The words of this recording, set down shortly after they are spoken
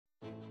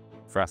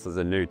For us as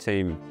a new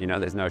team,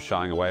 there's no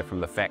shying away from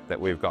the fact that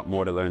we've got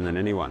more to learn than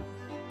anyone.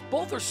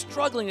 Both are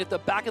struggling at the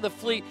back of the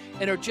fleet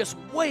and are just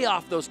way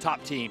off those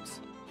top teams.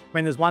 I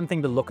mean, there's one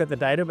thing to look at the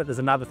data, but there's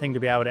another thing to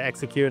be able to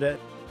execute it.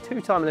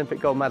 Two-time Olympic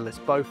gold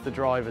medalists, both the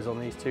drivers on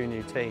these two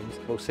new teams.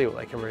 We'll see what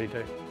they can really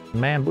do.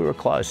 Man, we were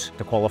close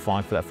to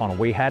qualifying for that final.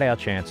 We had our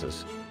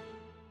chances.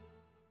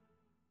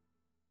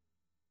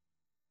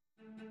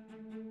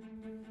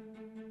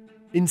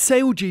 In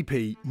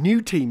SailGP,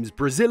 new teams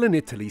Brazil and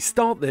Italy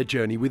start their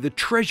journey with a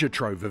treasure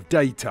trove of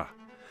data.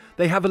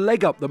 They have a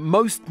leg up that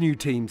most new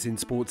teams in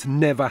sports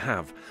never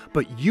have,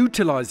 but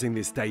utilising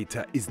this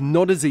data is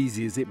not as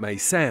easy as it may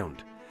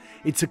sound.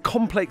 It's a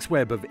complex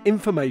web of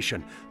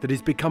information that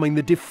is becoming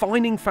the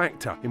defining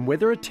factor in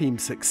whether a team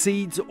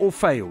succeeds or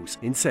fails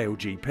in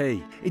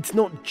SailGP. It's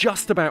not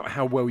just about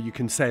how well you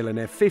can sail an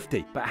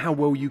F50, but how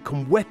well you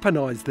can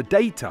weaponise the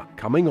data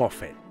coming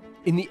off it.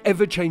 In the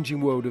ever-changing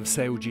world of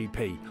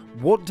SailGP,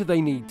 what do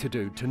they need to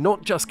do to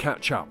not just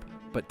catch up,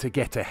 but to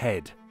get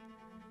ahead?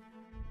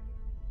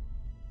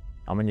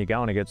 I mean, you're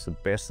going against the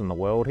best in the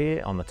world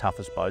here on the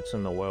toughest boats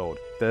in the world.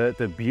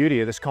 The beauty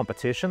of this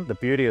competition, the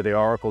beauty of the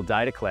Oracle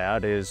Data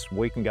Cloud is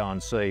we can go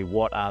and see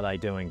what are they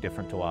doing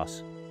different to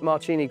us.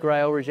 Marcini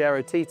Grail,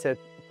 Ruggiero Tita,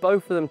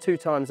 both of them 2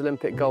 times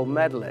Olympic gold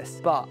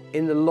medalists, but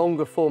in the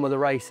longer form of the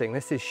racing.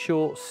 This is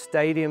short,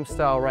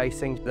 stadium-style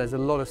racing. There's a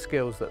lot of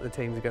skills that the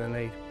teams are going to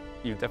need.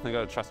 You've definitely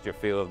got to trust your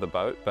feel of the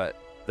boat,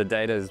 but the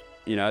data is,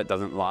 it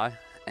doesn't lie.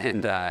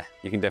 And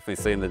you can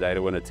definitely see in the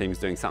data when a team's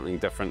doing something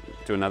different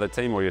to another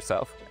team or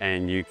yourself.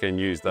 And you can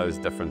use those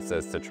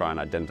differences to try and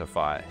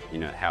identify,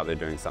 how they're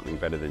doing something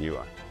better than you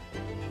are.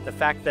 The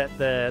fact that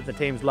the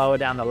teams lower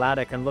down the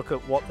ladder can look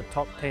at what the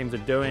top teams are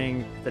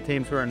doing, the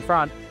teams who are in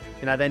front,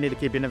 they need to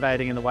keep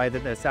innovating in the way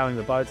that they're sailing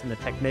the boats and the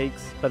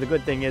techniques. But the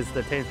good thing is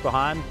the teams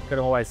behind can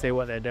always see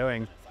what they're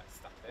doing.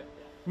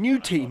 New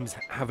teams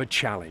have a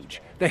challenge.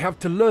 They have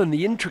to learn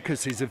the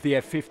intricacies of the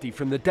F50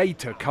 from the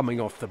data coming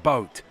off the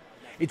boat.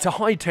 It's a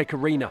high-tech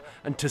arena,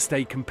 and to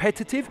stay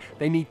competitive,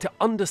 they need to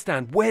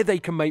understand where they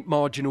can make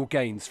marginal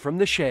gains from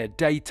the shared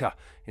data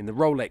in the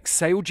Rolex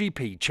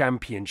SailGP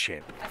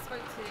Championship. I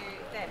spoke to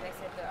them, they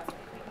said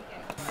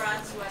that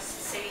France was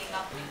sailing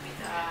up with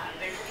a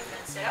very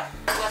different setup.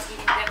 It was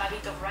giving them a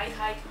bit of right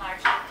height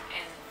margin,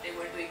 and they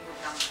were doing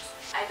good numbers.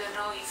 I don't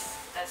know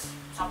if that's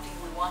something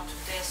we want to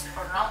test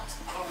or not,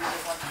 or we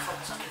just want to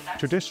focus on the facts.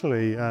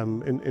 Traditionally,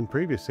 in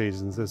previous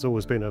seasons, there's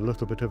always been a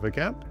little bit of a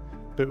gap,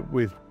 but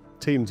with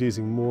teams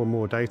using more and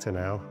more data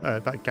now,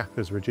 that gap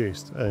has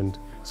reduced, and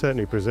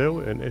certainly Brazil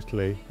and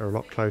Italy are a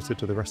lot closer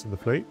to the rest of the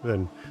fleet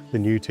than the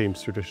new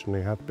teams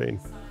traditionally have been.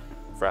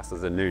 For us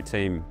as a new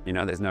team,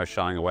 there's no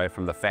shying away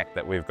from the fact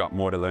that we've got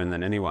more to learn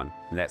than anyone.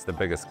 And that's the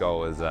biggest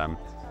goal, is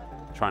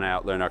trying to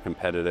outlearn our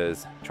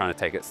competitors, trying to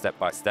take it step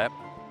by step.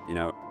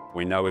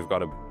 We know we've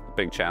got a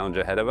big challenge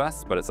ahead of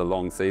us, but it's a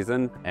long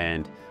season,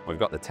 and we've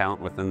got the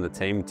talent within the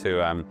team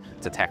to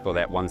tackle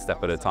that one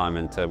step at a time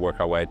and to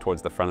work our way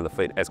towards the front of the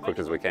fleet as quick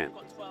as we can.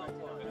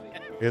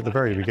 At the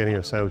very beginning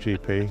of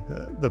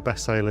SailGP, the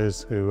best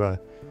sailors who are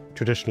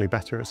traditionally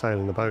better at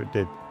sailing the boat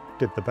did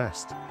the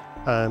best.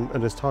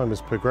 And as time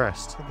has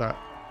progressed, that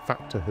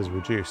factor has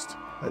reduced.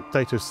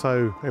 Data is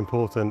so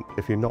important.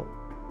 If you're not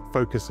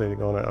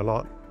focusing on it a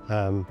lot,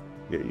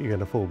 you're going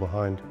to fall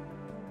behind.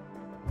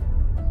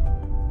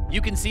 You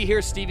can see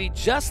here, Stevie,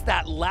 just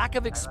that lack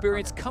of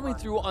experience coming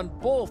through on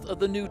both of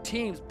the new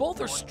teams.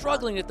 Both are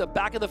struggling at the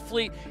back of the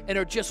fleet and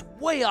are just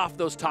way off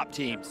those top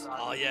teams.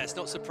 Oh yeah, it's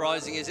not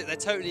surprising, is it? They're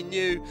totally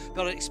new,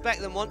 but I expect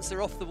them once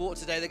they're off the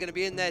water today, they're going to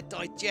be in there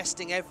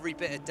digesting every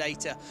bit of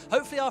data.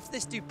 Hopefully after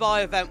this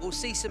Dubai event, we'll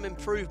see some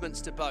improvements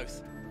to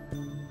both.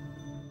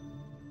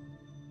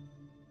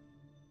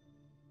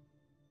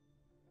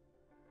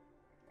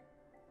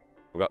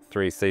 We've got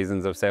 3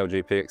 seasons of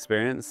SailGP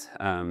experience,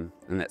 and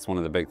that's one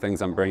of the big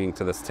things I'm bringing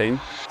to this team.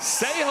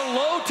 Say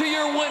hello to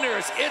your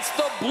winners. It's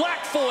the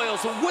Black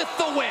Foils with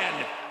the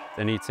win.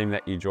 Any team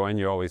that you join,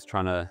 you're always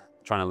trying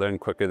to learn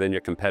quicker than your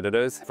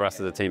competitors. For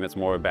us as a team, it's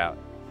more about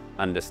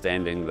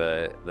understanding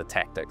the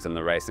tactics and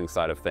the racing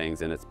side of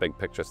things, and it's big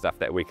picture stuff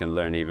that we can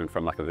learn even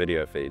from like a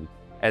video feed.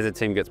 As a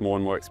team gets more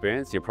and more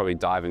experience, you're probably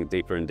diving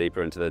deeper and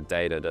deeper into the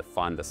data to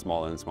find the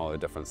smaller and smaller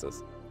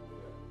differences.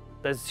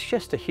 There's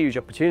just a huge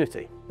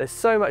opportunity. There's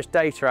so much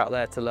data out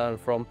there to learn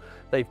from.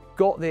 They've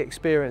got the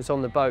experience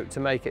on the boat to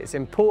make it. It's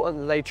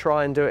important that they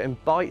try and do it in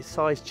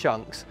bite-sized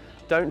chunks.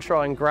 Don't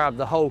try and grab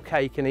the whole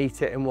cake and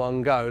eat it in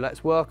one go.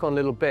 Let's work on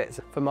little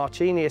bits. For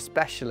Marcini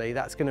especially,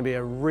 that's going to be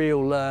a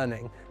real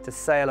learning to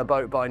sail a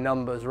boat by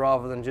numbers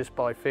rather than just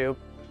by feel.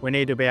 We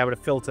need to be able to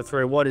filter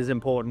through what is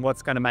important,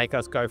 what's going to make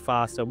us go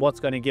faster, what's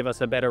going to give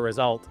us a better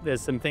result.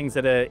 There's some things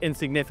that are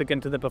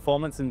insignificant to the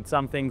performance and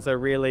some things are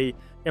really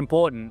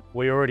important.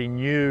 We already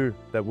knew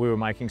that we were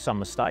making some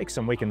mistakes,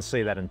 and we can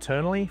see that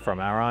internally from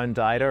our own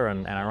data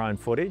and our own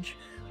footage.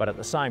 But at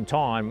the same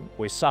time,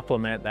 we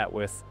supplement that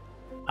with,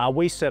 are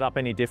we set up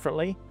any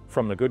differently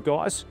from the good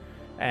guys?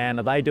 And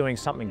are they doing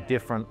something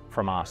different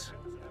from us?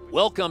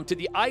 Welcome to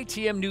the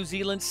ITM New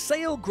Zealand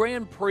Sail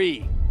Grand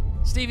Prix.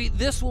 Stevie,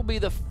 this will be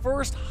the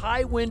first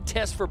high wind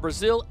test for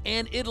Brazil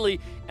and Italy,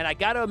 and I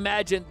got to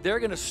imagine they're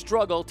going to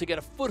struggle to get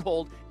a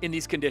foothold in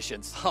these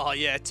conditions. Oh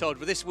yeah, Todd,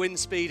 with this wind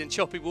speed and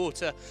choppy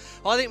water,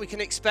 I think we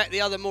can expect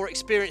the other more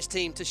experienced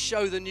team to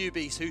show the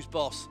newbies who's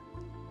boss.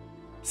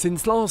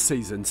 Since last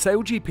season,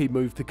 SailGP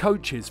moved the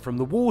coaches from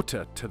the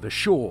water to the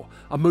shore,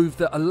 a move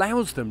that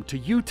allows them to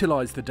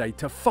utilise the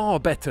data far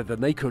better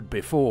than they could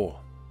before.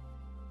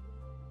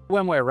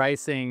 When we're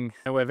racing,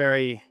 we're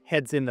very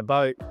heads in the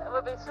boat.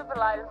 We'll be super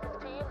light in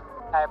 15.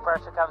 High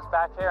pressure comes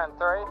back here in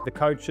 3. The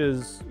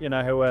coaches,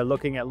 who are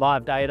looking at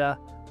live data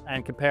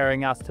and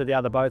comparing us to the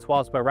other boats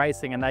whilst we're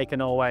racing, and they can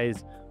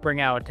always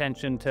bring our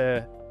attention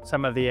to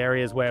some of the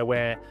areas where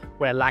we're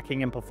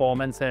lacking in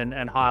performance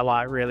and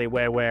highlight really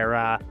where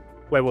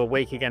we're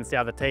weak against the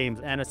other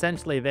teams. And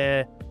essentially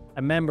they're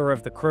a member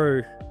of the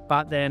crew,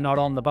 but they're not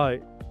on the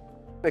boat.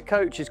 The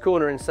coach's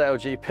corner in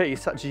SailGP is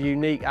such a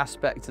unique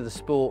aspect to the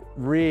sport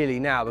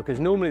really now, because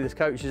normally the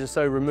coaches are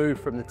so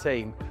removed from the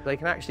team. They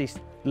can actually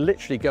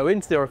literally go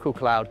into the Oracle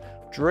Cloud,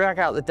 drag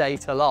out the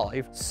data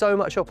live. So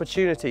much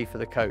opportunity for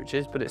the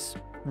coaches, but it's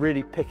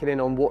really picking in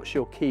on what's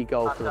your key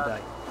goal for the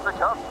day.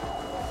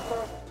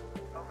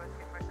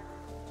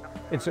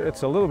 It's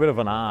a little bit of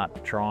an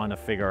art trying to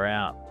figure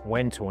out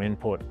when to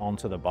input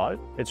onto the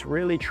boat. It's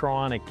really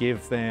trying to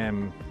give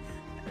them,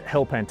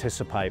 help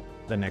anticipate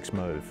the next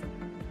move.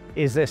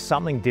 Is there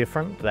something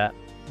different that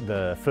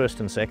the first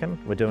and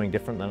second were doing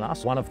different than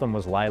us? One of them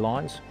was ley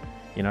lines,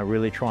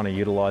 really trying to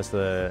utilise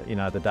the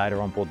data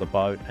on board the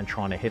boat and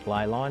trying to hit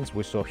ley lines.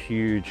 We saw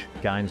huge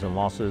gains and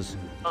losses.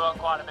 We've got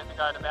quite a bit to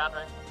go to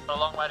boundary, got a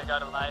long way to go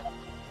to lay.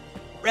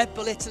 Red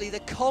Bull Italy,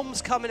 the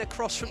comms coming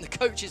across from the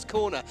coach's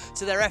corner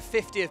to their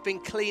F50 have been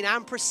clean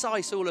and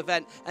precise all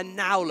event, and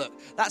now look,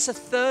 that's a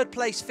third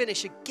place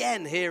finish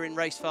again here in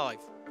race 5.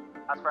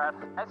 That's Brad.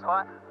 Thanks,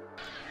 Wyatt.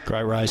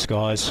 Great race,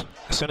 guys.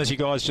 As soon as you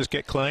guys just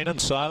get clean and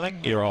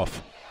sailing, you're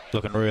off.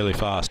 Looking really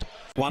fast.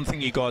 One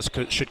thing you guys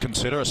should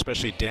consider,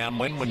 especially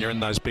downwind when you're in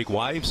those big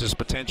waves, is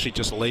potentially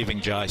just leaving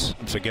Jace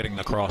and forgetting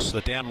the cross.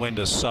 The downwind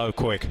is so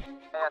quick.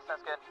 Yeah,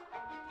 sounds good.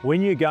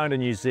 When you're going to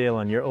New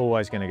Zealand, you're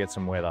always going to get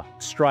some weather.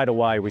 Straight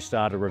away, we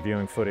started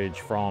reviewing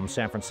footage from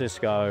San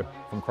Francisco,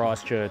 from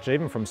Christchurch,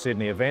 even from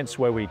Sydney events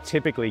where we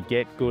typically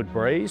get good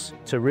breeze,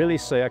 to really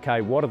see,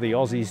 okay, what are the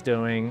Aussies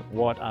doing?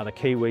 What are the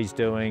Kiwis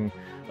doing?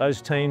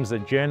 Those teams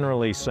that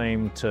generally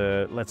seem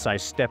to, let's say,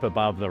 step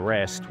above the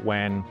rest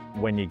when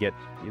you get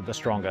the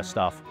stronger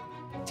stuff.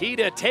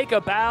 Tita, take a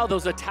bow.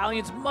 Those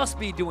Italians must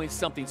be doing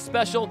something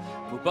special.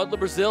 Mubadala,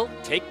 Brazil,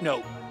 take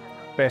note.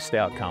 Best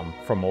outcome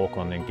from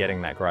Auckland in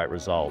getting that great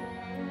result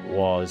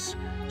was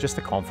just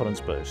the confidence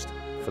boost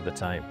for the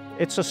team.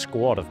 It's a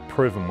squad of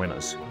proven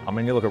winners. I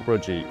mean, you look at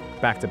Rudgy,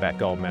 back-to-back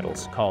gold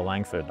medals. Cole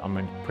Langford, I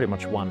mean, pretty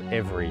much won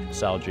every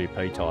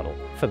SailGP title.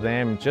 For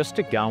them, just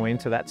to go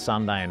into that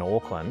Sunday in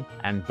Auckland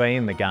and be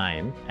in the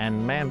game,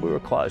 and man, we were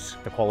close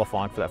to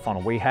qualifying for that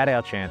final. We had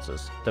our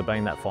chances to be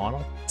in that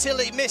final.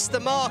 Tilly missed the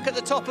mark at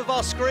the top of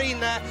our screen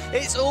there.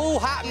 It's all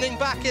happening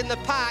back in the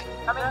pack.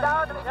 Coming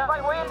down, it's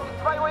right wheel,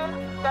 it's right wheel.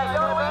 Okay,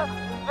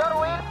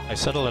 your wheel. Hey,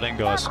 settle it in,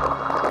 guys.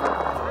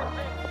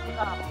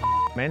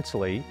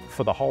 Mentally,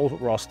 for the whole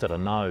roster to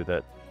know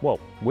that, well,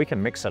 we can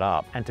mix it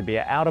up, and to be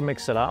able to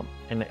mix it up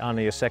in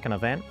only a second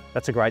event,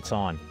 that's a great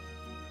sign.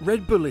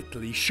 Red Bull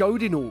Italy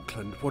showed in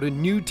Auckland what a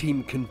new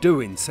team can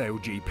do in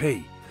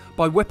SailGP.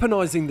 By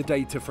weaponising the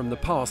data from the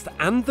past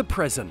and the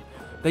present,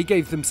 they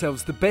gave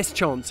themselves the best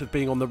chance of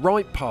being on the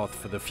right path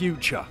for the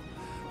future.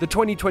 The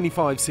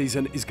 2025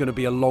 season is going to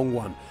be a long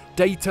one.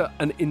 Data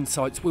and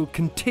insights will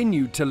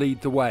continue to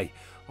lead the way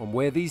on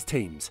where these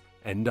teams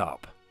end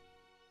up.